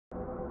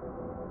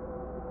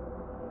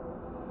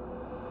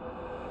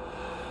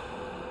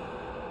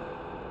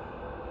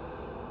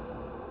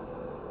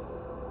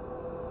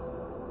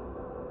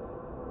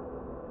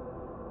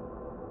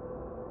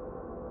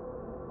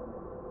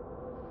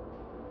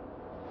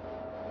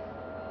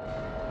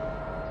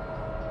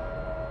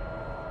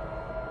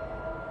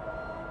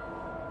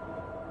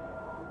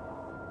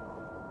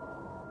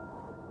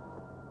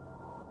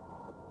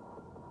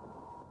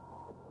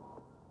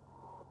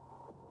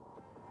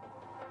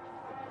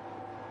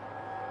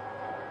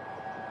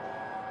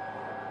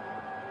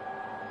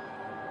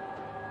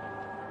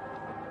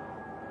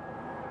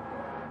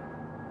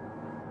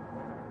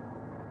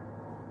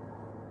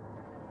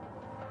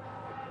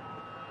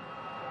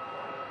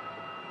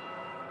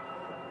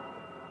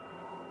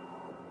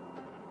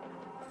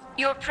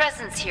Your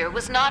presence here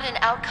was not an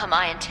outcome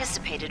I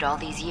anticipated all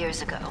these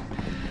years ago.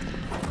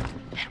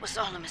 It was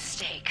all a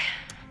mistake.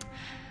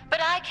 But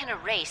I can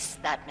erase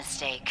that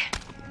mistake.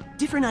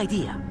 Different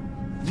idea.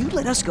 You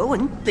let us go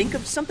and think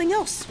of something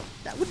else.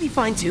 That would be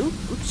fine too.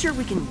 I'm sure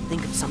we can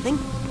think of something.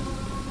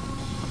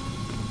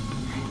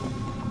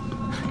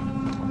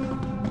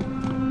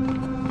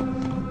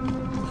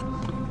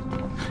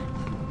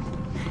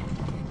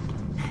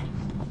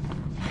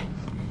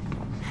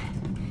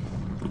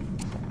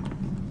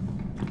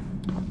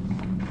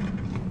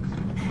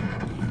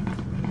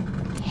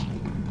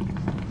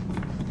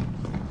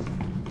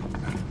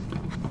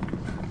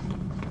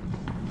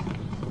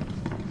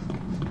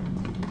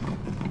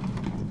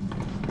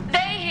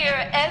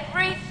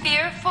 Every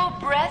fearful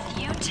breath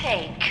you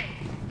take.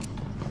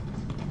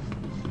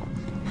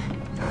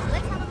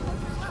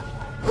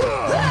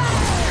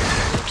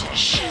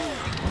 Brutish.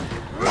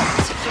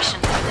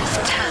 Sufficient for this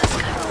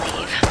task, I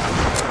believe.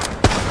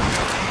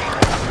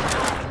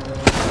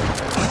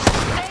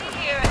 They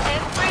hear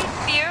every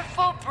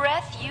fearful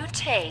breath you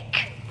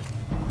take.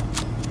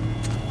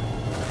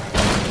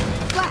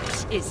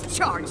 Flash is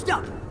charged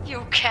up.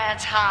 You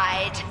can't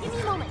hide. Give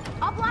me a moment.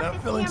 I'll block Not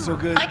this feeling camera. so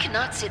good. I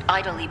cannot sit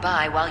idly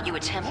by while you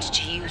attempt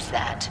to use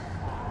that.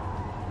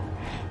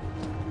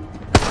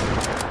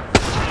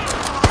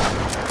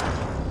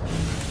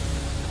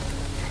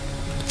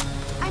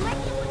 I might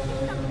be able to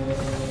do something.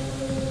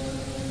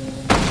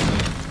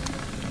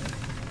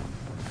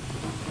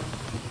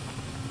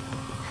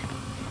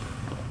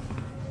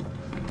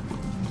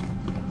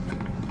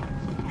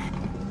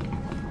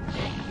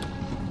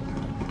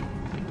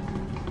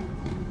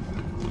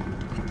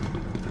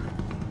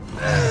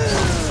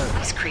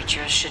 These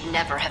creatures should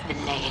never have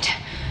been made.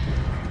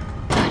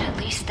 But at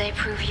least they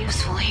prove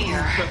useful here.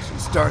 Infection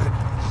started.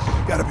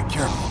 Gotta be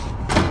careful.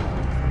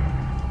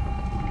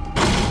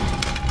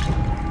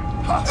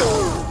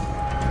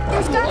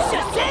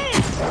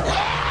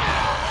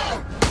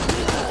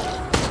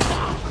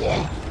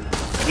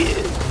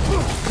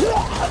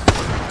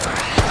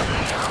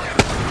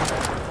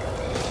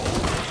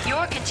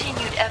 Your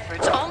continued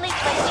efforts only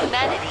place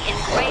humanity in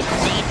greater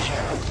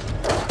danger.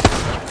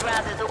 You'd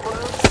rather the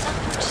world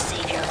suffer to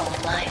save your own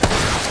life.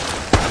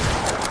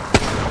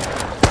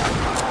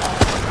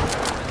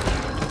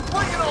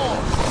 Bring it on!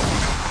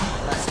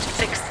 Must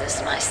fix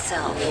this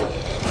myself.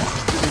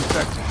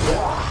 Infected.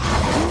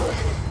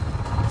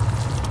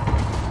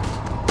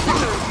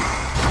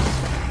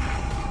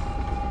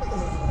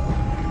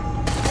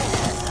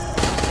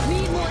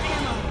 Need more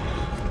ammo.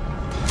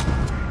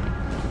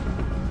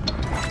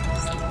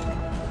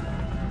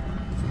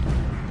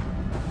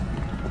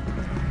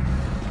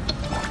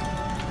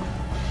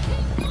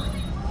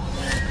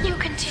 You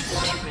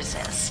continue to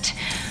resist.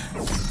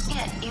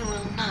 Yet you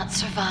will not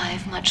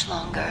survive much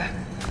longer.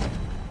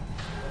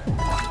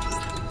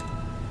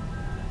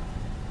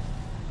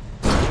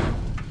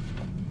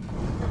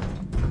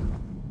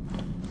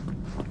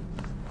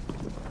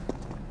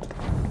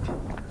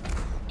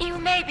 You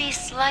may be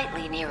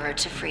slightly nearer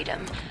to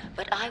freedom,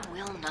 but I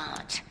will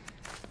not,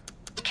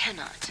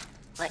 cannot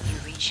let you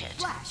reach it.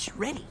 Flash,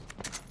 ready.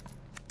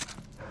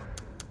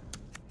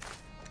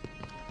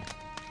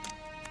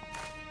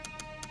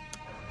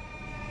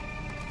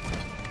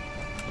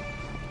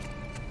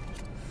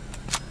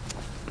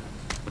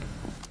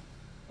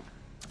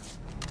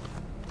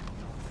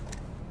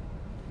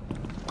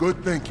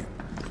 Good thinking.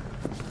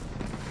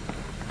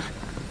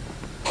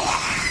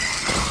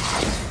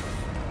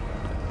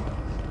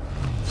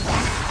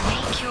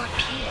 Make your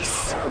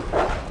peace.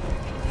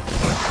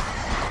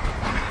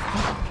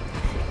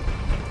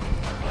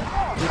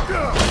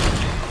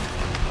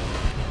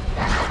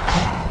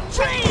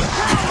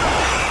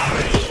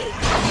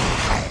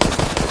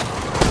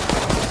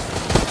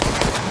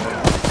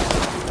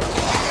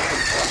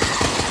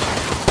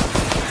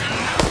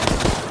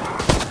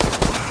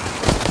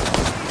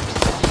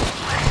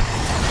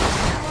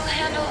 I will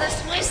handle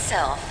this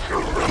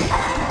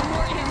myself.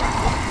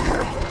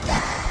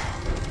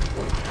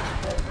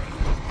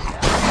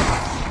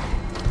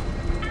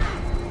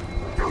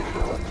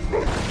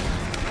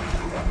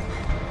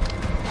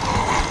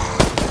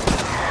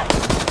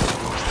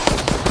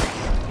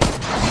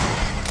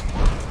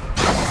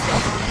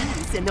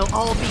 And they'll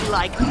all be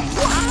like,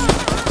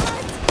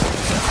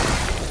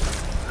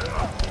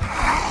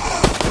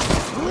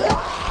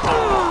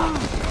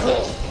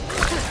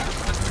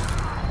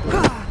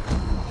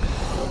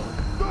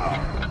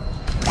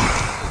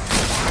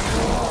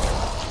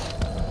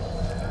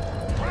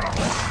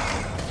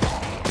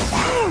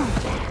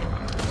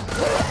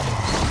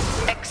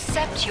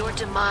 Accept your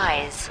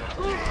demise.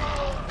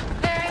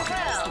 Very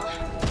well.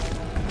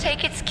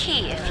 Take its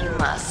key if you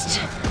must.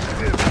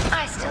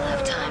 I still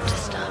have time to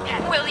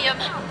stop. William,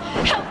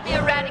 help me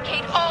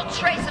eradicate all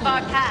trace of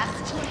our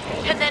past,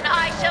 and then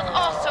I shall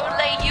also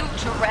lay you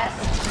to rest.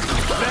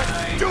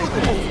 Let's do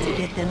this! to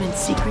get them in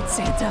Secret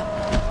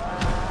Santa.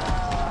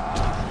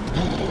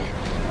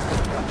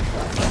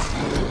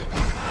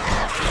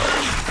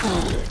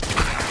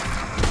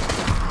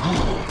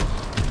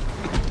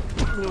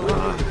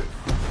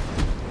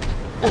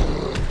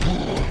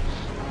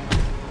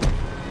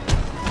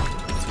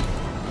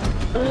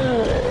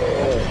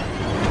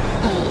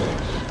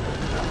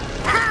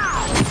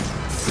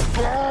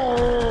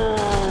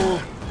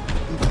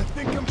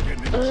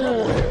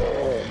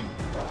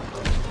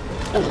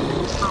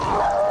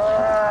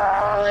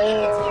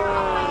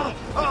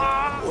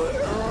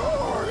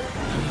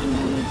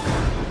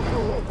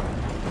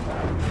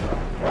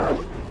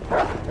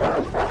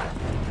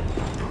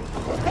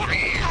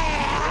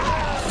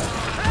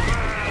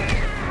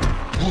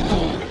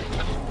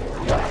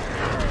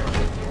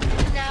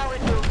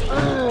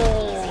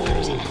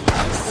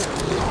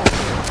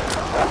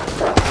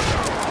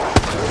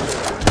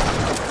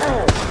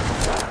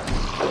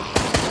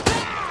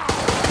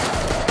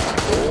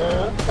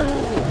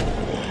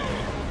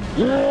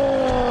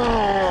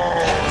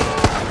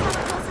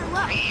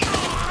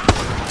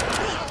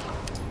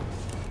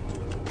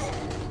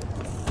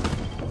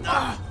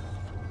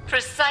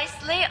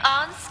 Precisely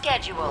on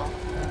schedule.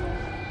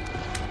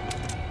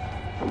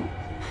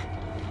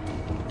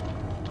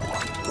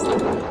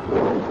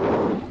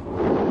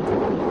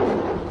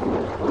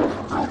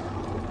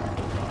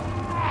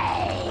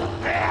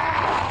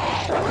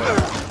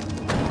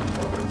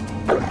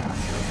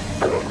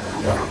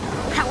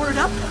 Powered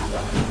up?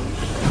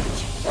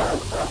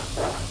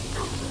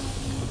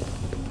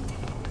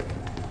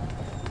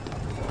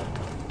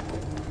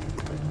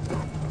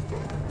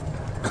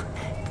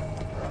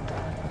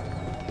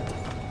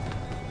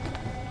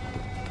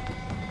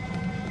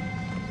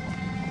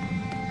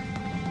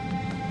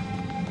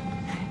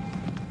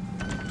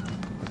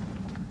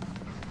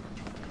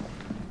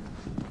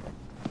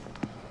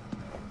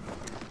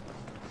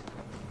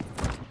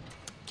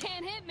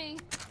 Can't hit me.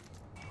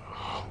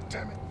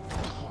 Damn it.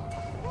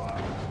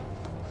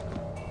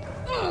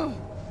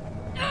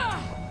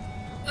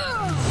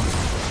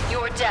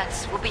 Your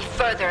deaths will be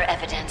further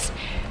evidence.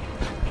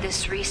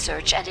 This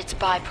research and its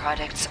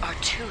byproducts are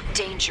too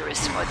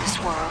dangerous for this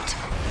world.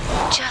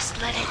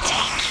 Just let it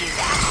take you.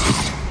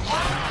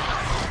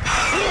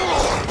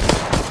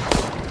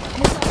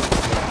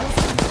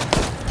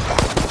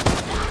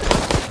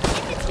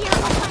 If it's here,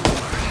 I'll find it.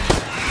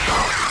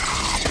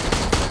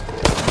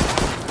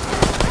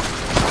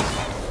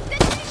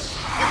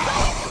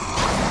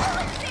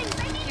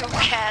 You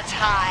can't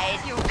hide.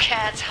 You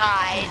can't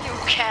hide. You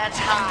can't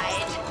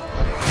hide.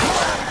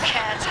 You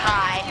can't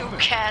hide. You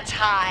can't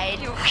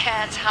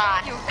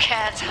hide. You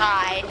can't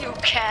hide. You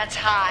can't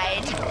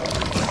hide.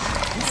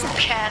 You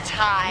can't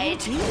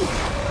hide. You can't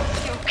hide.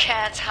 You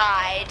can't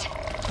hide.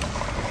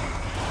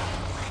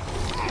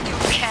 You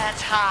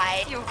can't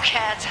hide. You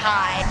can't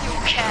hide. You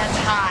can't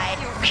hide.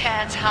 You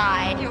can't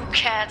hide. You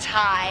can't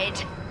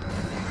hide.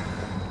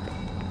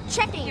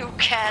 Checking. You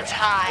can't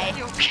hide.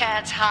 You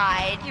can't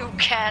hide. You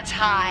can't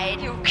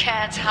hide. You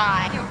can't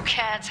hide. You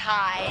can't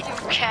hide.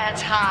 You can't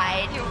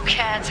hide. You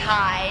can't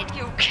hide.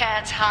 You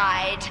can't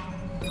hide.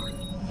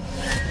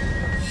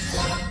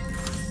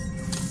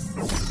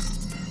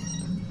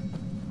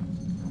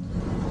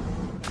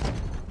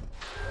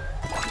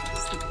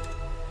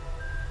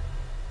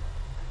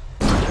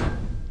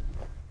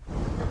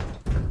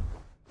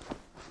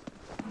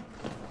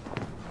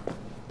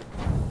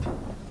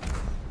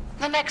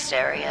 The next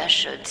area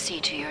should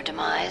see to your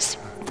demise.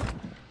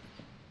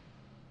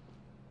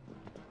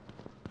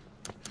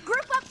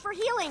 Group up for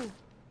healing.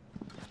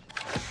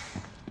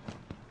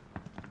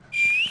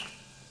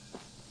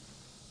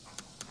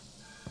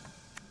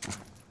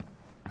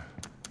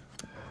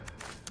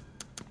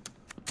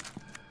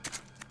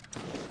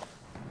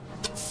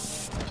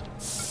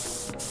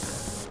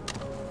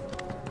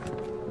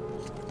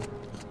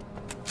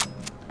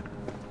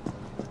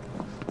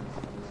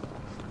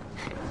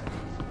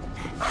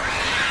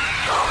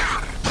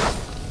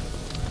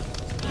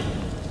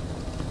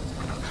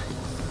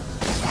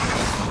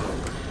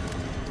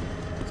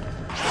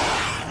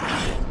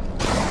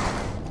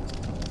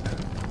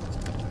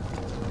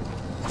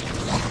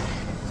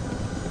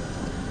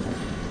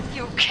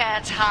 You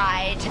can't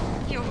hide.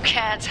 You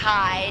can't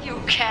hide.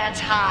 You can't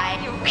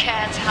hide. You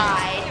can't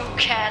hide. You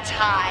can't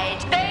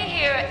hide. They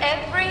hear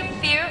every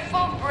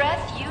fearful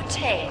breath you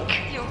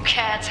take. You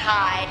can't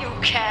hide. You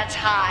can't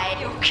hide.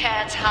 You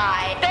can't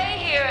hide. They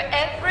hear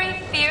every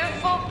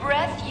fearful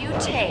breath you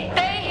take.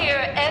 They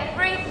hear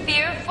every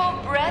fearful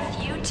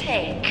breath you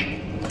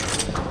take.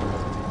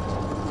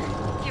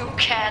 You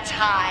can't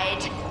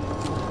hide.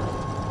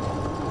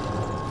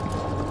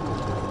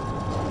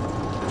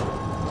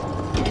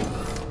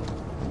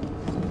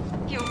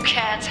 You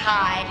can't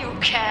hide. You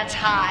can't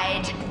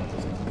hide.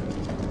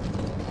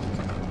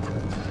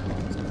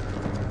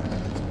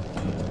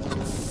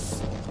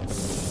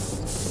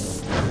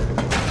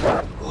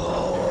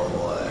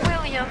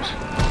 William,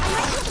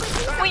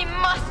 we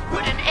must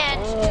put an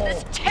end to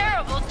this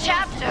terrible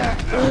chapter.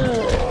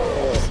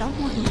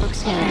 Someone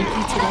looks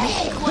angry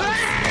today.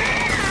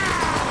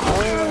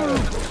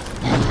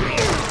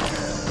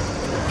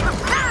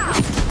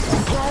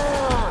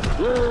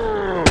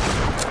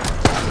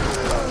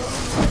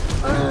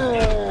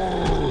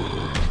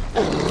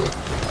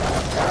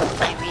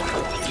 I really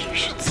think you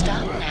should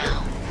stop now.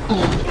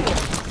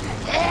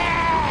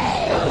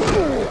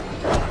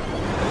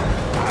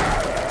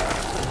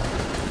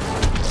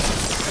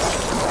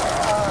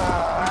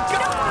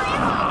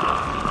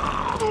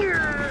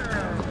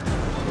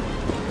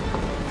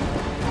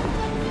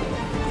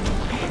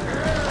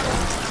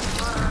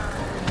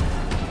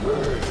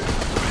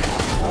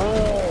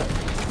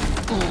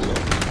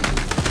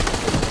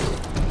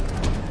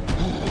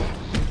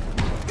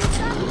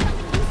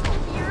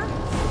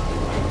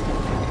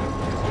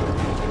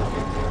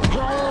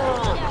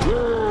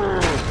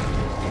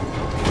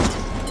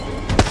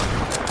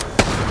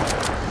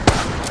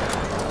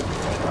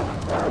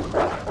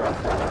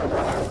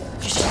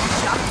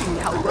 Shocking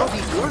how well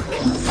these work.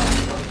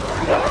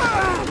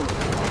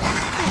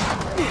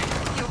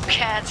 You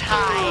can't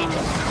hide.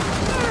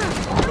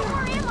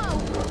 More ammo!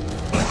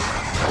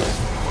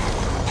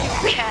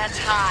 You can't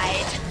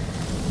hide.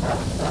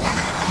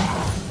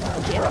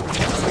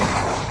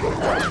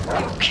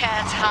 You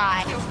can't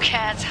hide. You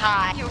can't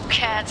hide. You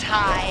can't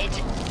hide.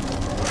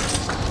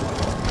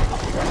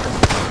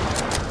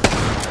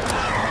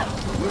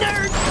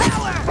 Nerd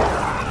power!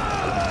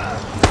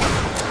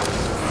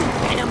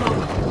 Ammo!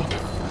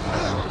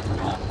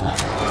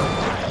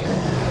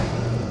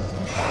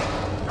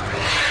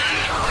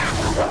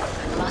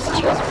 Must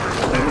use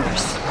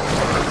orders.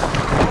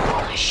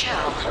 I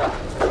shall.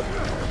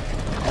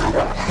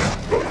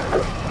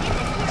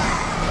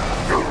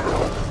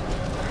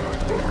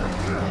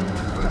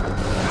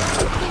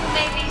 You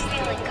may be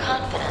feeling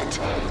confident,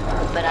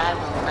 but I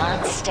will not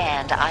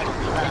stand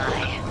idly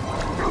by.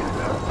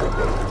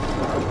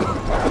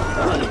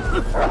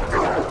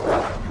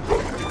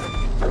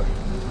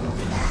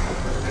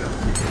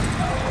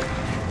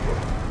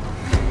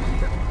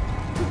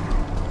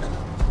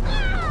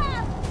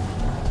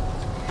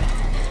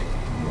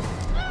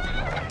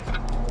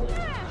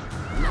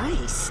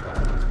 Nice.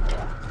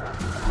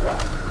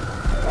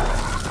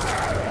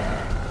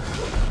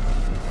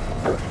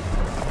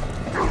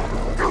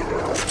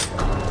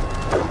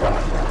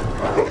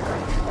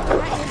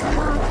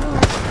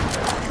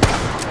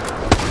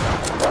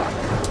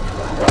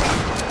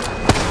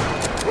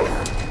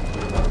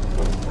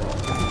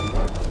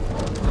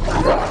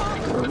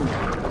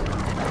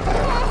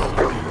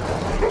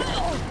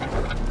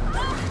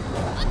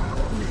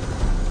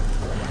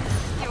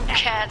 You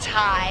can't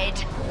hide.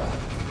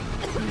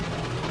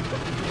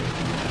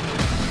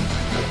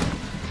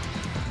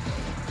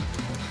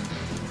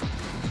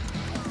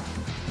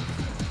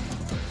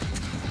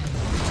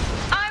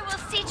 I will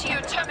see to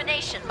your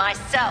termination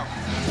myself.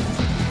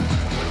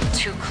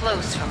 Too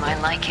close for my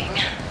liking.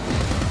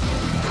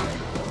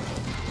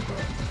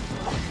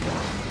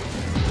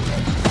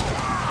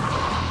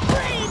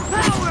 Brain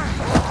power!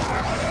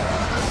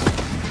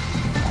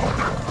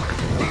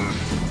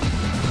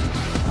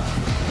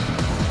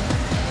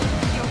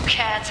 You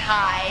can't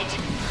hide.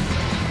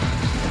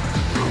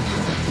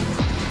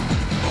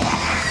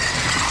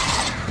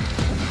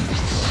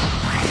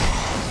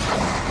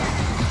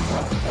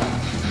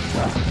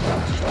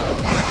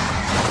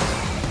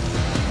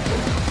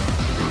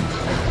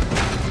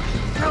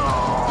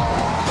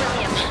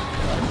 William,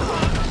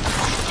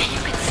 you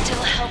can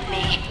still help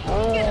me.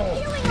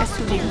 Guess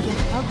we didn't get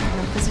ugly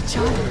enough as a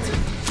child.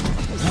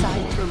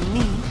 Aside from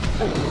me.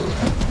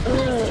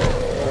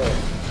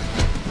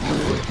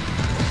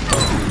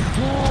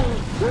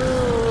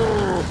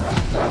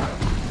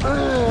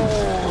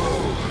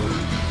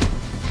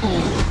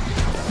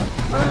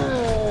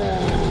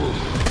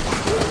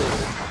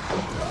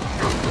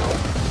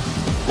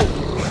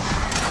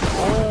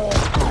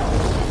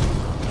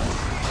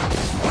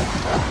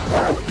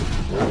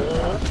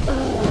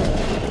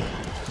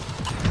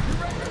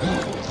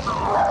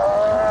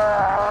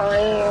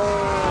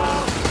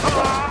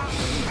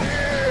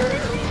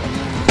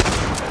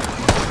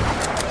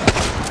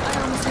 I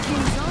almost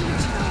became zombie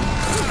child.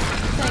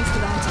 Thanks for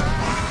that.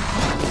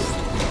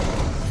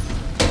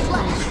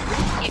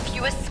 If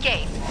you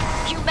escape,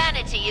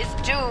 humanity is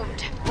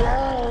doomed.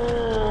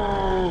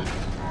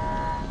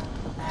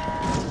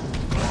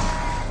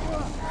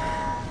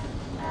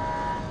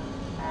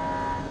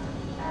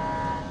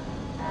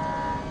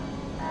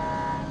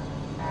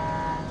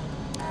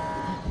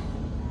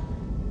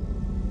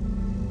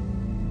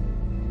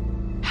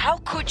 How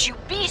could you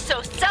be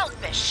so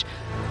selfish?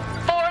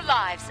 4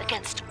 lives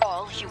against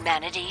all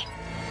humanity.